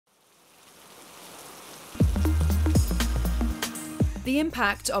The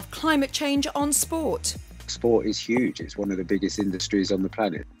impact of climate change on sport. Sport is huge. It's one of the biggest industries on the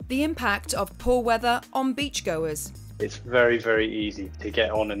planet. The impact of poor weather on beachgoers. It's very, very easy to get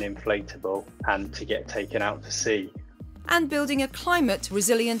on an inflatable and to get taken out to sea. And building a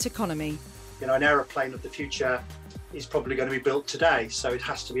climate-resilient economy. An aeroplane of the future is probably going to be built today, so it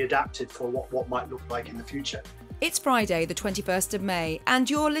has to be adapted for what might look like in the future. It's Friday, the 21st of May, and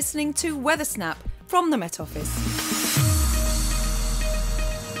you're listening to Weather Snap from the Met Office.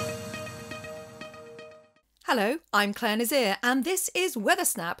 Hello, I'm Clare Nasir, and this is Weather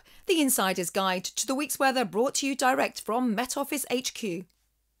Snap, the insider's guide to the week's weather, brought to you direct from Met Office HQ.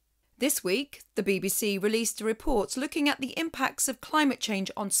 This week, the BBC released a report looking at the impacts of climate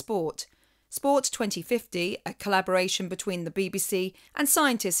change on sport. Sport 2050, a collaboration between the BBC and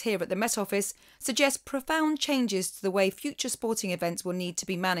scientists here at the Met Office, suggests profound changes to the way future sporting events will need to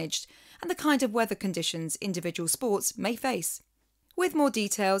be managed and the kind of weather conditions individual sports may face. With more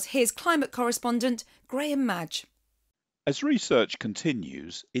details, here's climate correspondent Graham Madge. As research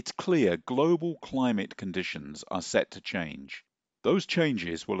continues, it's clear global climate conditions are set to change. Those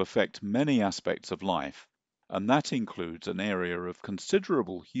changes will affect many aspects of life, and that includes an area of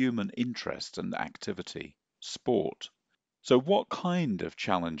considerable human interest and activity, sport. So what kind of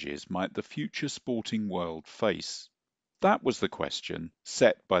challenges might the future sporting world face? That was the question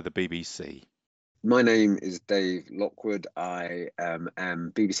set by the BBC. My name is Dave Lockwood. I am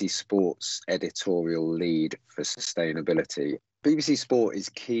BBC Sports editorial lead for sustainability. BBC Sport is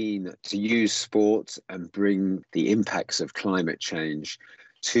keen to use sport and bring the impacts of climate change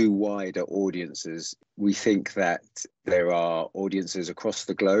to wider audiences. We think that there are audiences across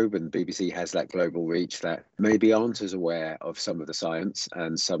the globe, and BBC has that global reach, that maybe aren't as aware of some of the science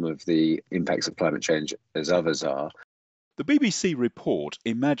and some of the impacts of climate change as others are. The BBC report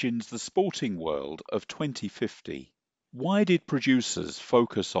imagines the sporting world of 2050. Why did producers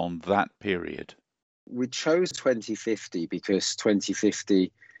focus on that period? We chose 2050 because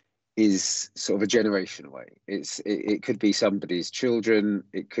 2050 is sort of a generation away. It could be somebody's children,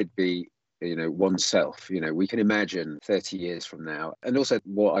 it could be oneself. We can imagine 30 years from now. And also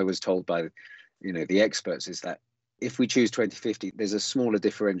what I was told by the experts is that if we choose 2050, there's a smaller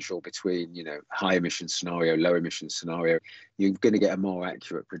differential between, high emission scenario, low emission scenario. You're going to get a more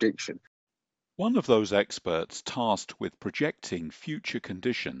accurate prediction. One of those experts tasked with projecting future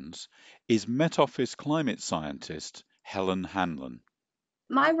conditions is Met Office climate scientist Helen Hanlon.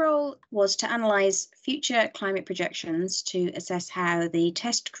 My role was to analyse future climate projections to assess how the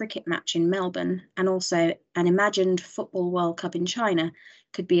Test cricket match in Melbourne and also an imagined Football World Cup in China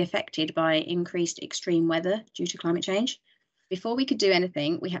could be affected by increased extreme weather due to climate change. Before we could do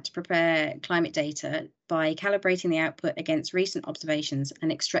anything, we had to prepare climate data by calibrating the output against recent observations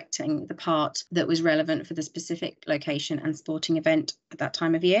and extracting the part that was relevant for the specific location and sporting event at that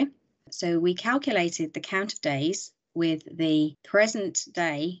time of year. So we calculated the count of days with the present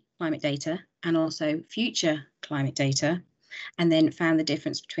day climate data and also future climate data, and then found the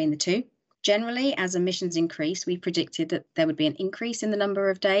difference between the two. Generally, as emissions increase, we predicted that there would be an increase in the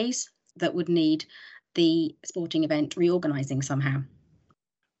number of days that would need the sporting event reorganising somehow.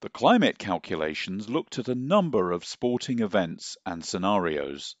 The climate calculations looked at a number of sporting events and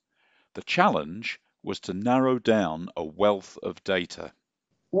scenarios. The challenge was to narrow down a wealth of data.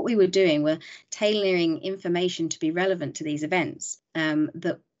 What we were doing were tailoring information to be relevant to these events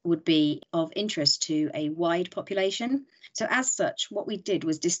that would be of interest to a wide population. So as such, what we did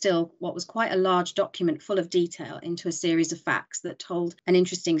was distill what was quite a large document full of detail into a series of facts that told an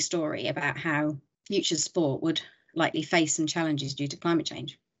interesting story about how future sport would likely face some challenges due to climate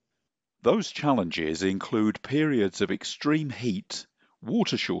change. Those challenges include periods of extreme heat,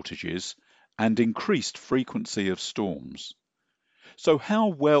 water shortages, and increased frequency of storms. So how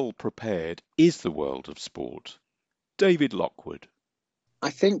well prepared is the world of sport? David Lockwood. I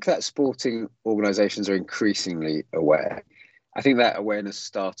think that sporting organisations are increasingly aware. I think that awareness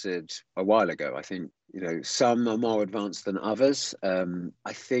started a while ago. I think, some are more advanced than others.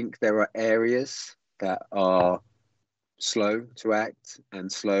 I think there are areas that are slow to act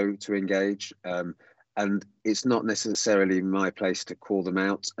and slow to engage. And it's not necessarily my place to call them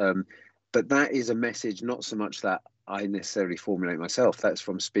out. But that is a message, not so much that I necessarily formulate myself. That's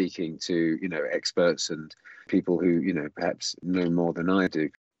from speaking to, experts and people who, perhaps know more than I do.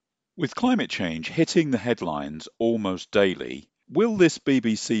 With climate change hitting the headlines almost daily, will this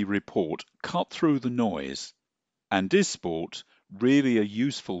BBC report cut through the noise? And is sport really a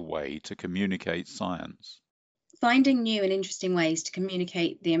useful way to communicate science? Finding new and interesting ways to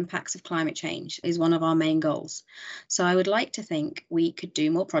communicate the impacts of climate change is one of our main goals. So I would like to think we could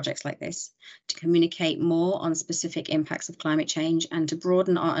do more projects like this to communicate more on specific impacts of climate change and to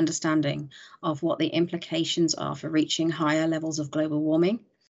broaden our understanding of what the implications are for reaching higher levels of global warming.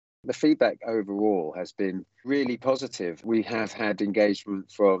 The feedback overall has been really positive. We have had engagement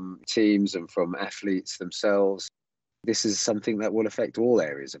from teams and from athletes themselves. This is something that will affect all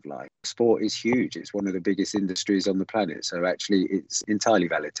areas of life. Sport is huge. It's one of the biggest industries on the planet. So actually, it's entirely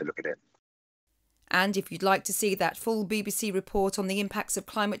valid to look at it. And if you'd like to see that full BBC report on the impacts of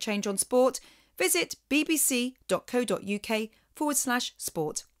climate change on sport, visit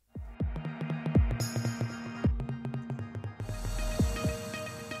bbc.co.uk/sport.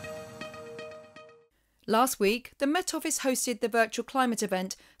 Last week, the Met Office hosted the virtual climate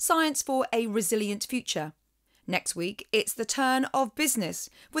event Science for a Resilient Future. Next week, it's the turn of business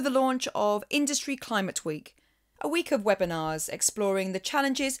with the launch of Industry Climate Week, a week of webinars exploring the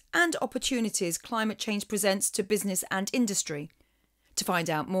challenges and opportunities climate change presents to business and industry. To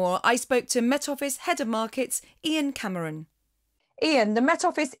find out more, I spoke to Met Office Head of Markets, Ian Cameron. Ian, the Met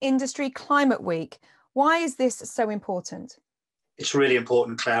Office Industry Climate Week, why is this so important? It's really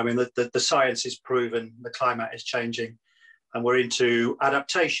important, Clare. I mean, the science is proven, the climate is changing, and we're into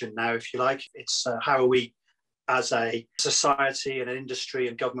adaptation now, if you like. It's how are we as a society and an industry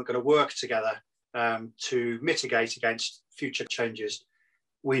and government going to work together to mitigate against future changes.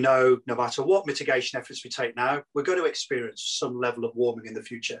 We know no matter what mitigation efforts we take now, we're going to experience some level of warming in the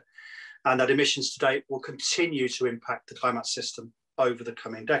future, and that emissions to date will continue to impact the climate system over the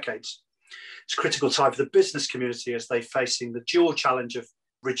coming decades. It's a critical time for the business community as they're facing the dual challenge of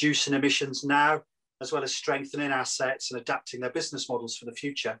reducing emissions now, as well as strengthening assets and adapting their business models for the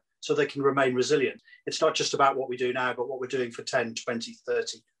future so they can remain resilient. It's not just about what we do now, but what we're doing for 10, 20,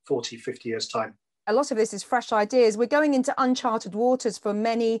 30, 40, 50 years' time. A lot of this is fresh ideas. We're going into uncharted waters for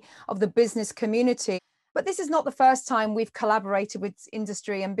many of the business community. But this is not the first time we've collaborated with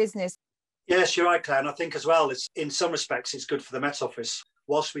industry and business. Yes, you're right, Claire. And I think as well, in some respects, it's good for the Met Office.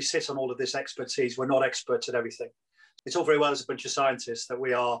 Whilst we sit on all of this expertise, we're not experts at everything. It's all very well as a bunch of scientists that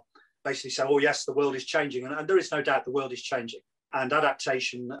we are basically saying, oh, yes, the world is changing. And there is no doubt the world is changing. And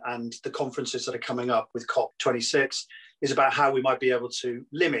adaptation and the conferences that are coming up with COP26 is about how we might be able to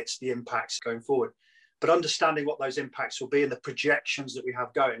limit the impacts going forward. But understanding what those impacts will be and the projections that we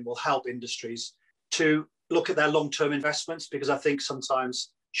have going will help industries to look at their long-term investments, because I think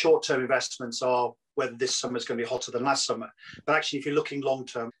sometimes short-term investments are whether this summer is going to be hotter than last summer. But actually, if you're looking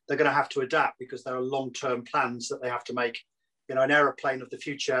long-term, they're going to have to adapt because there are long-term plans that they have to make. You know, an aeroplane of the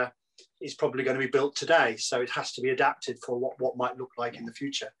future is probably going to be built today, so it has to be adapted for what might look like in the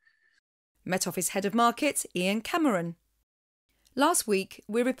future. Met Office Head of Markets, Ian Cameron. Last week,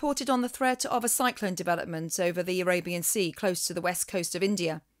 we reported on the threat of a cyclone development over the Arabian Sea close to the west coast of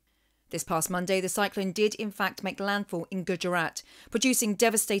India. This past Monday, the cyclone did in fact make landfall in Gujarat, producing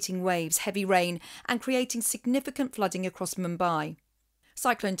devastating waves, heavy rain and creating significant flooding across Mumbai.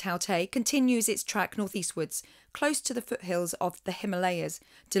 Cyclone Tauktae continues its track northeastwards, close to the foothills of the Himalayas,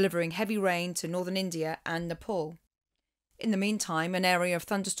 delivering heavy rain to northern India and Nepal. In the meantime, an area of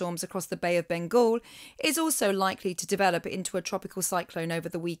thunderstorms across the Bay of Bengal is also likely to develop into a tropical cyclone over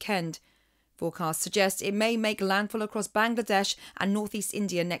the weekend. Forecasts suggest it may make landfall across Bangladesh and northeast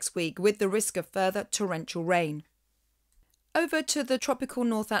India next week, with the risk of further torrential rain. Over to the tropical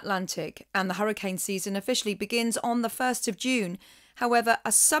North Atlantic, and the hurricane season officially begins on the 1st of June. However,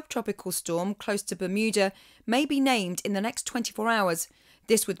 a subtropical storm close to Bermuda may be named in the next 24 hours.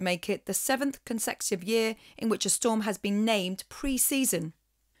 This would make it the 7th consecutive year in which a storm has been named pre-season.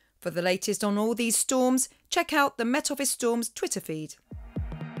 For the latest on all these storms, check out the Met Office Storms Twitter feed.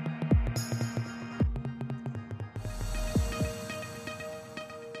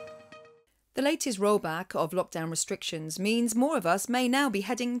 The latest rollback of lockdown restrictions means more of us may now be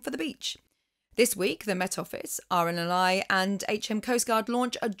heading for the beach. This week, the Met Office, RNLI and HM Coast Guard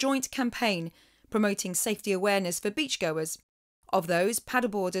launch a joint campaign promoting safety awareness for beachgoers. Of those,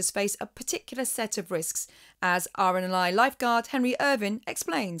 paddleboarders face a particular set of risks, as RNLI lifeguard Henry Irvin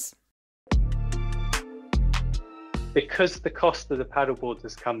explains. Because the cost of the paddleboard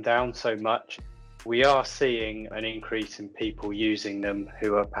has come down so much, we are seeing an increase in people using them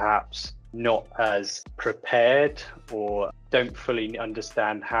who are perhaps not as prepared or don't fully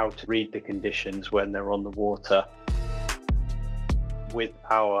understand how to read the conditions when they're on the water. With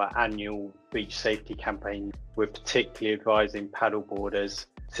our annual beach safety campaign, we're particularly advising paddleboarders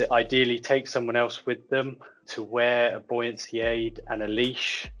to ideally take someone else with them, to wear a buoyancy aid and a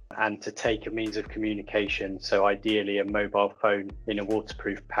leash, and to take a means of communication, so ideally a mobile phone in a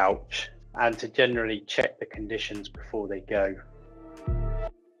waterproof pouch. and to generally check the conditions before they go.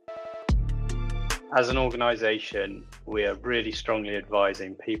 As an organisation, we are really strongly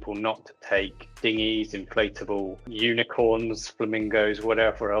advising people not to take dinghies, inflatable unicorns, flamingos,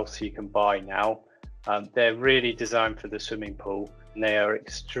 whatever else you can buy now. They're really designed for the swimming pool, and they are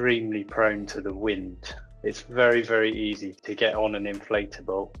extremely prone to the wind. It's very, very easy to get on an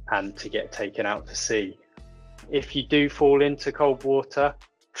inflatable and to get taken out to sea. If you do fall into cold water,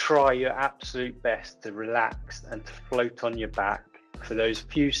 try your absolute best to relax and to float on your back for those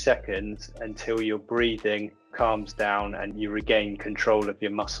few seconds until your breathing calms down and you regain control of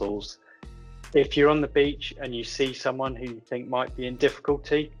your muscles. If you're on the beach and you see someone who you think might be in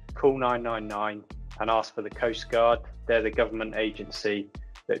difficulty, call 999 and ask for the Coast Guard. They're the government agency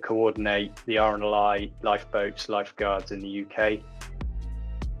that coordinate the RNLI lifeboats, lifeguards in the UK.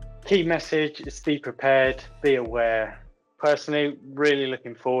 Key message is be prepared, be aware. Personally, really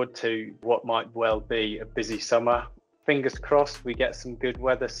looking forward to what might well be a busy summer. Fingers crossed we get some good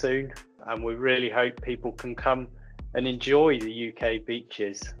weather soon, and we really hope people can come and enjoy the UK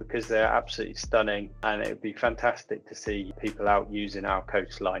beaches because they're absolutely stunning, and it would be fantastic to see people out using our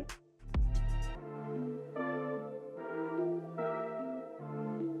coastline.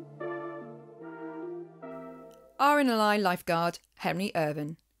 RNLI lifeguard Henry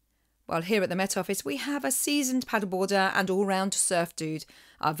Irvin. Well, here at the Met Office, we have a seasoned paddleboarder and all-round surf dude,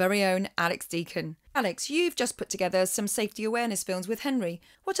 our very own Alex Deacon. Alex, you've just put together some safety awareness films with Henry.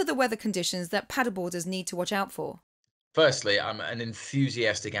 What are the weather conditions that paddleboarders need to watch out for? Firstly, I'm an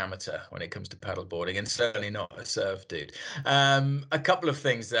enthusiastic amateur when it comes to paddleboarding, and certainly not a surf dude. A couple of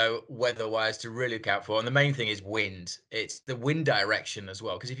things, though, weather-wise, to really look out for. And the main thing is wind. It's the wind direction as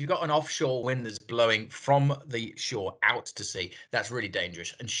well, because if you've got an offshore wind that's blowing from the shore out to sea, that's really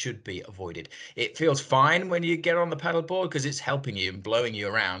dangerous and should be avoided. It feels fine when you get on the paddleboard because it's helping you and blowing you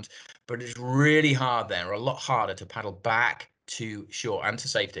around, but it's really hard there, or a lot harder to paddle back to shore and to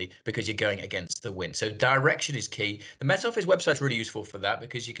safety because you're going against the wind. So direction is key. The Met Office website is really useful for that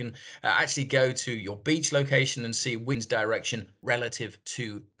because you can actually go to your beach location and see wind's direction relative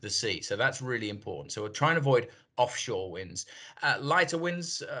to the sea. So that's really important. So we're trying to avoid offshore winds. Lighter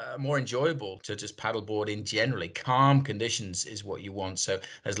winds are more enjoyable to just paddleboard in generally. Calm conditions is what you want. So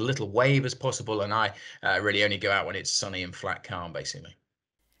as little wave as possible. And I really only go out when it's sunny and flat calm, basically.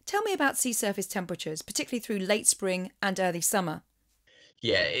 Tell me about sea surface temperatures, particularly through late spring and early summer.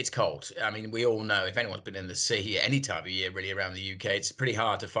 Yeah, it's cold. I mean, we all know if anyone's been in the sea any time of year, really around the UK, it's pretty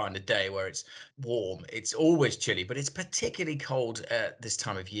hard to find a day where it's warm. It's always chilly, but it's particularly cold at this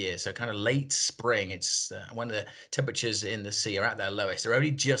time of year. So kind of late spring, it's when the temperatures in the sea are at their lowest. They're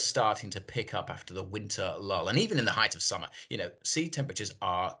only just starting to pick up after the winter lull. And even in the height of summer, you know, sea temperatures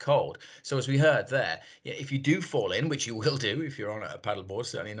are cold. So as we heard there, if you do fall in, which you will do if you're on a paddleboard,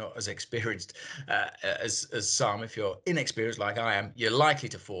 certainly not as experienced as some. If you're inexperienced like I am, you're likely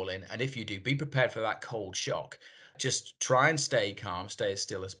to fall in, and if you do, be prepared for that cold shock. Just try and stay calm, stay as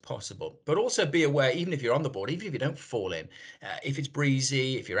still as possible, but also be aware, even if you're on the board, even if you don't fall in, if it's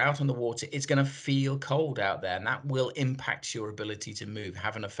breezy, if you're out on the water, it's going to feel cold out there, and that will impact your ability to move,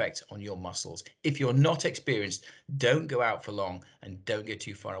 have an effect on your muscles. If you're not experienced, don't go out for long and don't get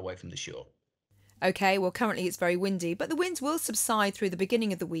too far away from the shore. OK, well, currently it's very windy, but the winds will subside through the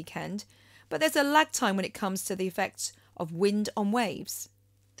beginning of the weekend. But there's a lag time when it comes to the effects of wind on waves.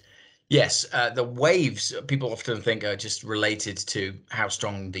 Yes, the waves people often think are just related to how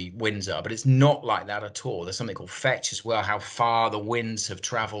strong the winds are, but it's not like that at all. There's something called fetch as well, how far the winds have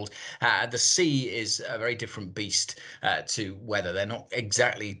travelled. The sea is a very different beast to weather. They're not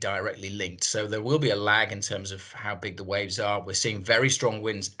exactly directly linked. So there will be a lag in terms of how big the waves are. We're seeing very strong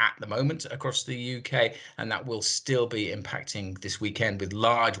winds at the moment across the UK, and that will still be impacting this weekend with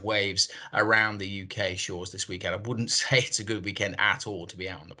large waves around the UK shores this weekend. I wouldn't say it's a good weekend at all to be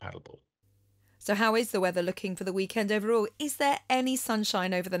out on the paddleboard. So how is the weather looking for the weekend overall? Is there any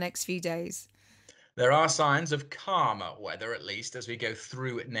sunshine over the next few days? There are signs of calmer weather, at least, as we go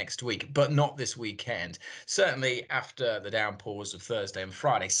through next week, but not this weekend. Certainly after the downpours of Thursday and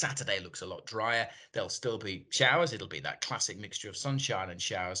Friday, Saturday looks a lot drier. There'll still be showers. It'll be that classic mixture of sunshine and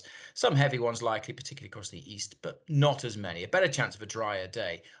showers. Some heavy ones likely, particularly across the east, but not as many. A better chance of a drier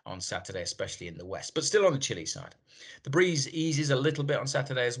day on Saturday, especially in the west, but still on the chilly side. The breeze eases a little bit on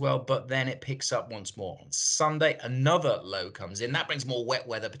Saturday as well, but then it picks up once more. On Sunday, another low comes in. That brings more wet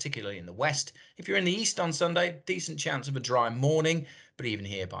weather, particularly in the west. If you're in the east on Sunday, decent chance of a dry morning, but even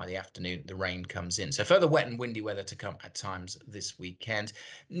here by the afternoon, the rain comes in. So further wet and windy weather to come at times this weekend.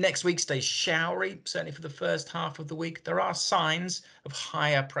 Next week stays showery, certainly for the first half of the week. There are signs of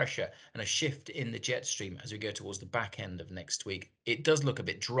higher pressure and a shift in the jet stream as we go towards the back end of next week. It does look a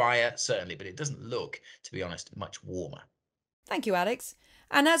bit drier, certainly, but it doesn't look, to be honest, much warmer. Thank you, Alex.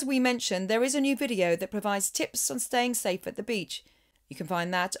 And as we mentioned, there is a new video that provides tips on staying safe at the beach. You can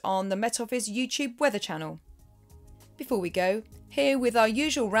find that on the Met Office YouTube weather channel. Before we go, here with our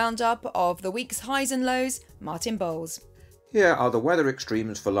usual roundup of the week's highs and lows, Martin Bowles. Here are the weather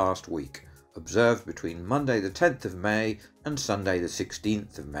extremes for last week, observed between Monday the 10th of May and Sunday the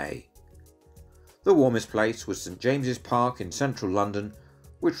 16th of May. The warmest place was St James's Park in central London,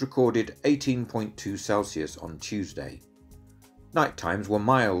 which recorded 18.2 Celsius on Tuesday. Night times were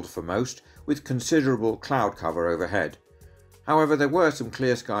mild for most, with considerable cloud cover overhead. However, there were some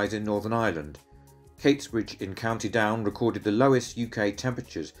clear skies in Northern Ireland. Catesbridge in County Down recorded the lowest UK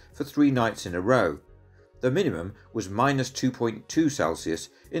temperatures for 3 nights in a row. The minimum was -2.2 Celsius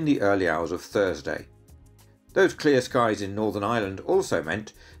in the early hours of Thursday. Those clear skies in Northern Ireland also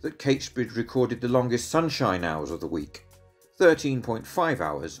meant that Catesbridge recorded the longest sunshine hours of the week, 13.5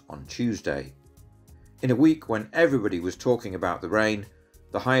 hours on Tuesday. In a week when everybody was talking about the rain,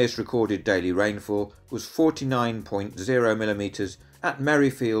 the highest recorded daily rainfall was 49.0 millimetres at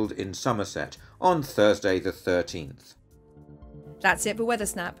Merrifield in Somerset on Thursday the 13th. That's it for Weather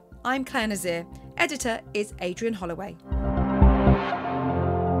Snap. I'm Clare Nasir. Editor is Adrian Holloway.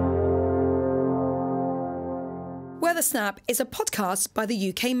 Weather Snap is a podcast by the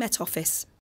UK Met Office.